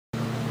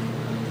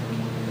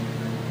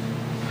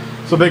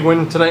So big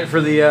win tonight for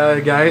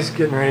the guys,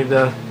 getting ready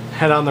to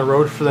head on the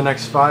road for the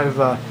next 5.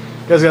 You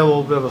guys got a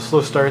little bit of a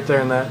slow start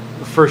there in that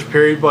first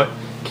period, but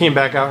came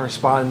back out and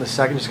responded in the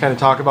second. Just kind of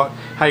talk about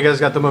how you guys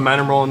got the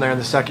momentum rolling there in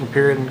the second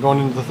period and going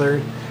into the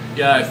third.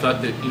 Yeah, I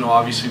thought that,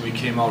 obviously we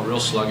came out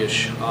real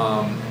sluggish.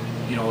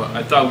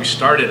 I thought we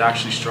started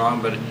actually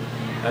strong, but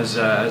as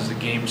the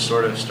game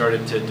sort of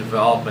started to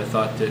develop, I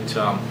thought that,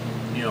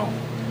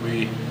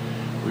 we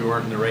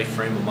weren't in the right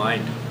frame of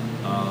mind.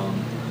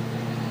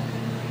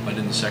 But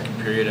in the second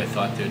period, I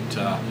thought that,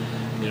 the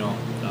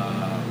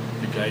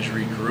guys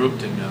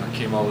regrouped and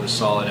came out with a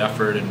solid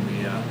effort, and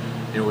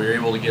we were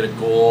able to get a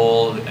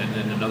goal and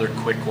then another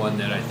quick one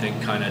that I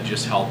think kind of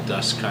just helped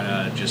us kind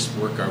of just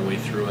work our way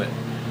through it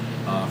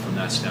from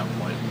that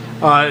standpoint.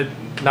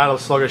 Not a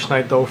sluggish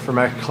night though for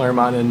Mac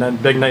Claremont, and then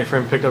big night for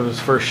him, picked up his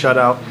first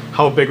shutout.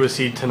 How big was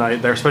he tonight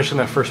there, especially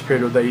in that first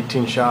period with the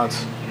 18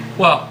 shots?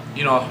 Well,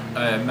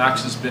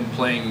 Max has been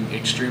playing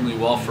extremely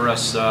well for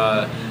us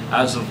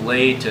as of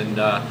late, and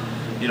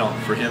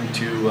for him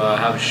to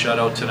have a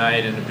shutout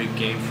tonight and a big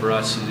game for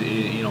us,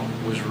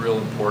 was real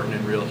important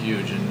and real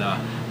huge. And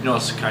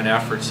it's the kind of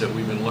efforts that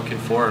we've been looking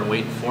for and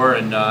waiting for.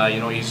 And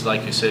he's,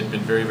 like I said,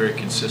 been very, very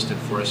consistent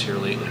for us here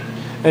lately.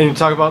 And you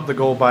talk about the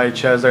goal by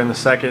Chaz there in the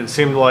second. It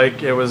seemed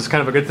like it was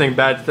kind of a good thing,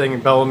 bad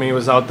thing. Bellamy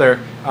was out there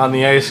on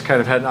the ice,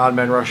 kind of had an odd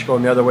man rush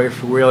going the other way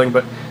for Wheeling,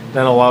 but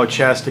then allowed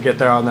Chaz to get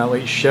there on that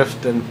late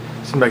shift, and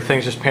it seemed like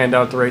things just panned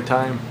out at the right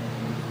time.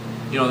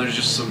 There's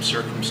just some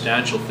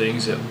circumstantial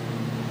things that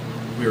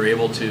we were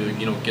able to,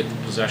 get the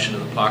possession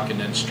of the puck and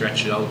then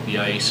stretch it out the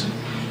ice. And,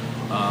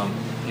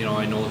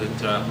 I know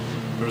that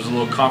there was a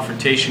little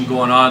confrontation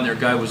going on. Their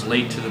guy was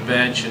late to the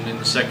bench, and in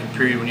the second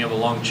period, when you have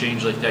a long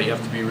change like that, you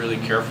have to be really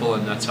careful,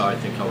 and that's how I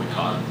think how we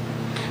caught him.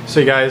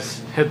 So you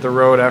guys hit the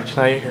road after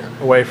tonight,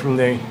 away from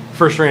the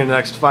first ring of the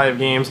next 5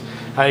 games.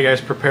 How you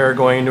guys prepare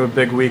going into a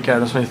big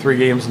weekend? There's only 3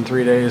 games in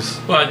 3 days.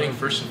 Well, I think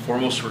first and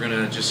foremost, we're going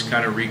to just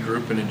kind of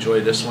regroup and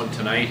enjoy this one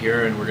tonight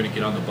here, and we're going to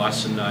get on the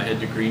bus and head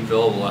to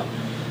Greenville. We'll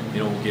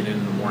get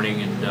in the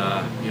morning, and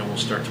we'll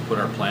start to put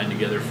our plan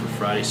together for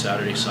Friday,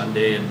 Saturday,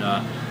 Sunday, and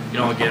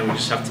again, we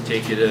just have to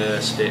take it a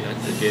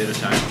day at a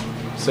time.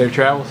 Safe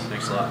travels.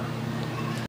 Thanks a lot.